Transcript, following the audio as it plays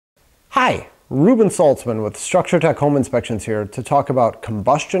Hi, Ruben Saltzman with Structure Tech Home Inspections here to talk about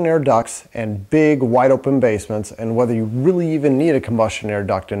combustion air ducts and big wide open basements and whether you really even need a combustion air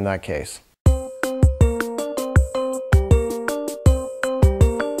duct in that case.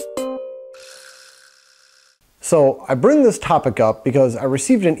 So I bring this topic up because I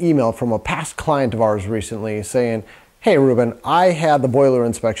received an email from a past client of ours recently saying, "Hey Ruben, I had the boiler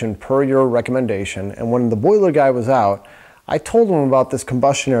inspection per your recommendation, and when the boiler guy was out, I told him about this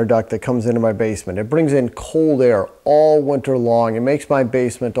combustion air duct that comes into my basement. It brings in cold air all winter long. It makes my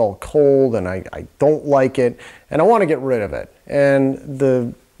basement all cold and I don't like it and I want to get rid of it." And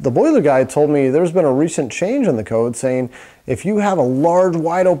the boiler guy told me there's been a recent change in the code saying if you have a large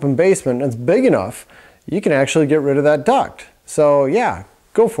wide open basement and it's big enough, you can actually get rid of that duct. So yeah,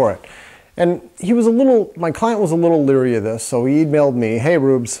 go for it. And my client was a little leery of this, so he emailed me, "Hey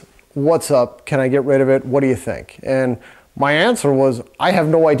Rubes, what's up? Can I get rid of it? What do you think?" And my answer was, I have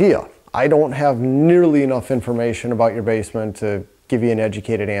no idea. I don't have nearly enough information about your basement to give you an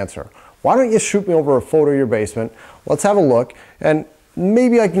educated answer. Why don't you shoot me over a photo of your basement? Let's have a look and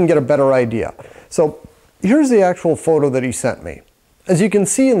maybe I can get a better idea. So here's the actual photo that he sent me. As you can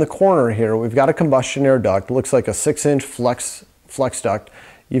see in the corner here, we've got a combustion air duct. It looks like a 6-inch flex duct.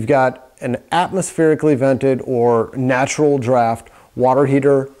 You've got an atmospherically vented or natural draft water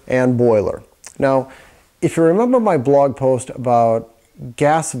heater and boiler. Now, if you remember my blog post about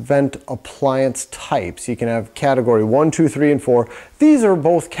gas vent appliance types, you can have category 1, 2, 3, and 4. These are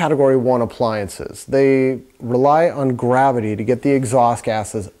both category 1 appliances. They rely on gravity to get the exhaust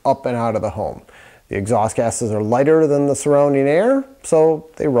gases up and out of the home. The exhaust gases are lighter than the surrounding air, so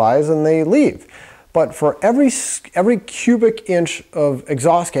they rise and they leave. But for every cubic inch of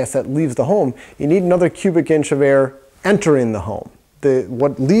exhaust gas that leaves the home, you need another cubic inch of air entering the home.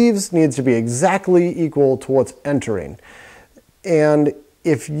 What leaves needs to be exactly equal to what's entering. And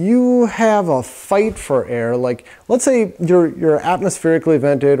if you have a fight for air, like let's say your atmospherically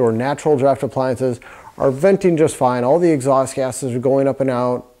vented or natural draft appliances are venting just fine, all the exhaust gases are going up and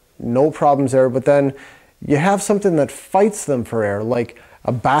out, no problems there, but then you have something that fights them for air, like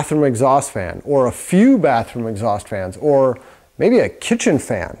a bathroom exhaust fan or a few bathroom exhaust fans or maybe a kitchen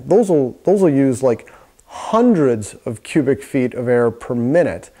fan. Those will use like hundreds of cubic feet of air per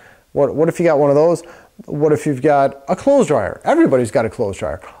minute. What if you got one of those? What if you've got a clothes dryer? Everybody's got a clothes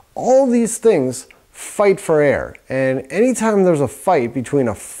dryer. All these things fight for air. And anytime there's a fight between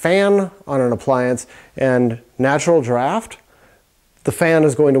a fan on an appliance and natural draft, the fan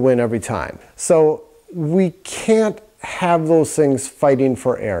is going to win every time. So we can't have those things fighting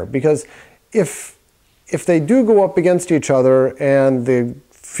for air, because if they do go up against each other and the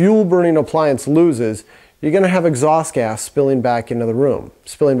fuel burning appliance loses, you're going to have exhaust gas spilling back into the room,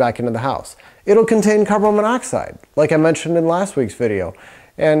 spilling back into the house. It'll contain carbon monoxide, like I mentioned in last week's video.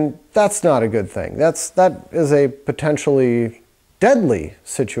 And that's not a good thing. That is a potentially deadly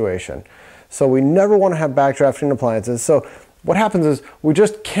situation. So we never want to have backdrafting appliances. So what happens is we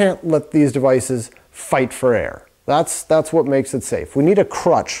just can't let these devices fight for air. That's what makes it safe. We need a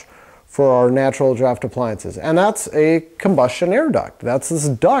crutch for our natural draft appliances, and that's a combustion air duct. That's this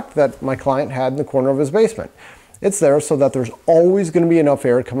duct that my client had in the corner of his basement. It's there so that there's always going to be enough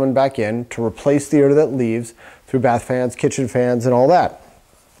air coming back in to replace the air that leaves through bath fans, kitchen fans, and all that.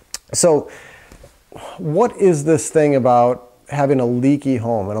 So what is this thing about having a leaky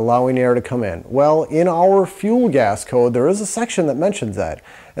home and allowing air to come in? Well, in our fuel gas code, there is a section that mentions that.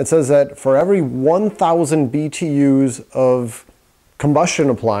 It says that for every 1,000 BTUs of combustion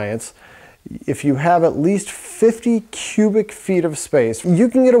appliance, if you have at least 50 cubic feet of space, you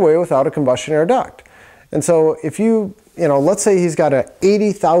can get away without a combustion air duct. And so if let's say he's got a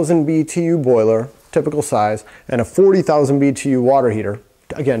 80,000 BTU boiler, typical size, and a 40,000 BTU water heater,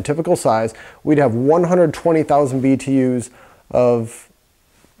 again, typical size, we'd have 120,000 BTUs of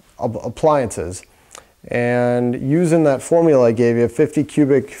appliances. And using that formula I gave you, 50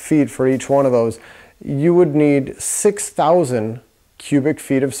 cubic feet for each one of those, you would need 6,000 cubic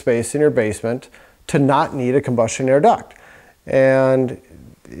feet of space in your basement to not need a combustion air duct. And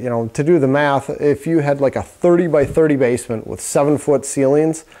to do the math, if you had like a 30 by 30 basement with 7-foot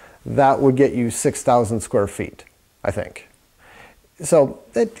ceilings, that would get you 6,000 square feet, I think. So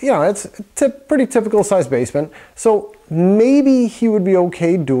it's a pretty typical size basement. So maybe he would be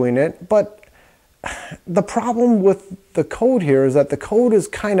okay doing it, but the problem with the code here is that the code is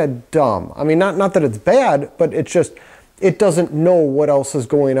kind of dumb. I mean, not that it's bad, but it doesn't know what else is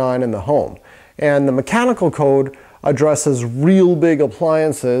going on in the home. And the mechanical code addresses real big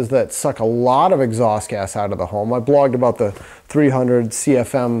appliances that suck a lot of exhaust gas out of the home. I blogged about the 300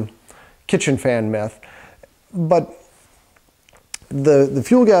 CFM kitchen fan myth. But the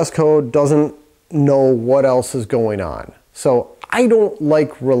fuel gas code doesn't know what else is going on. So I don't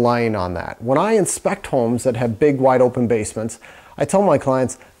like relying on that. When I inspect homes that have big wide open basements, I tell my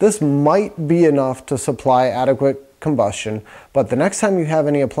clients this might be enough to supply adequate combustion, but the next time you have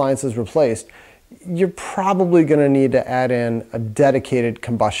any appliances replaced, you're probably going to need to add in a dedicated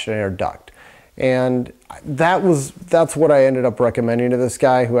combustion air duct. And that's what I ended up recommending to this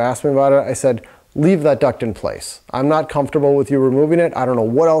guy who asked me about it. I said, leave that duct in place. I'm not comfortable with you removing it. I don't know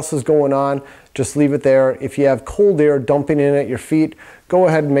what else is going on. Just leave it there. If you have cold air dumping in at your feet, go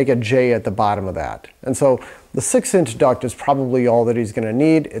ahead and make a J at the bottom of that. And so the 6-inch duct is probably all that he's going to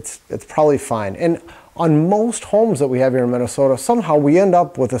need. It's probably fine. And on most homes that we have here in Minnesota, somehow we end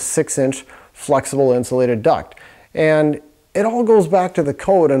up with a 6-inch flexible insulated duct. And it all goes back to the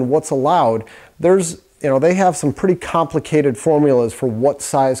code and what's allowed. They have some pretty complicated formulas for what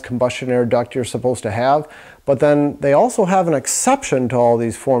size combustion air duct you're supposed to have, but then they also have an exception to all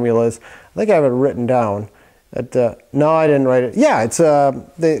these formulas. I think I have it written down. No, I didn't write it. Yeah,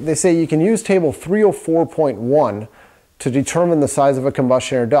 they say you can use table 304.1 to determine the size of a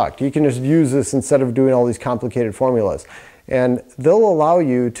combustion air duct. You can just use this instead of doing all these complicated formulas. And they'll allow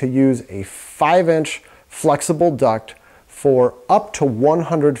you to use a 5-inch flexible duct for up to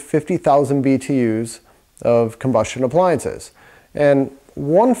 150,000 BTUs of combustion appliances. And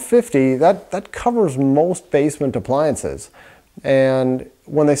 150, that covers most basement appliances. And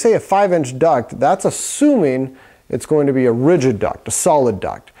when they say a 5-inch duct, that's assuming it's going to be a rigid duct, a solid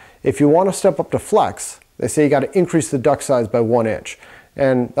duct. If you want to step up to flex, they say you got to increase the duct size by 1 inch.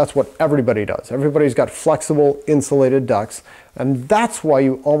 And that's what everybody does. Everybody's got flexible insulated ducts, and that's why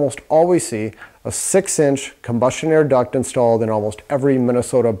you almost always see a 6-inch combustion air duct installed in almost every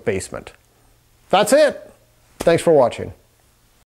Minnesota basement. That's it. Thanks for watching.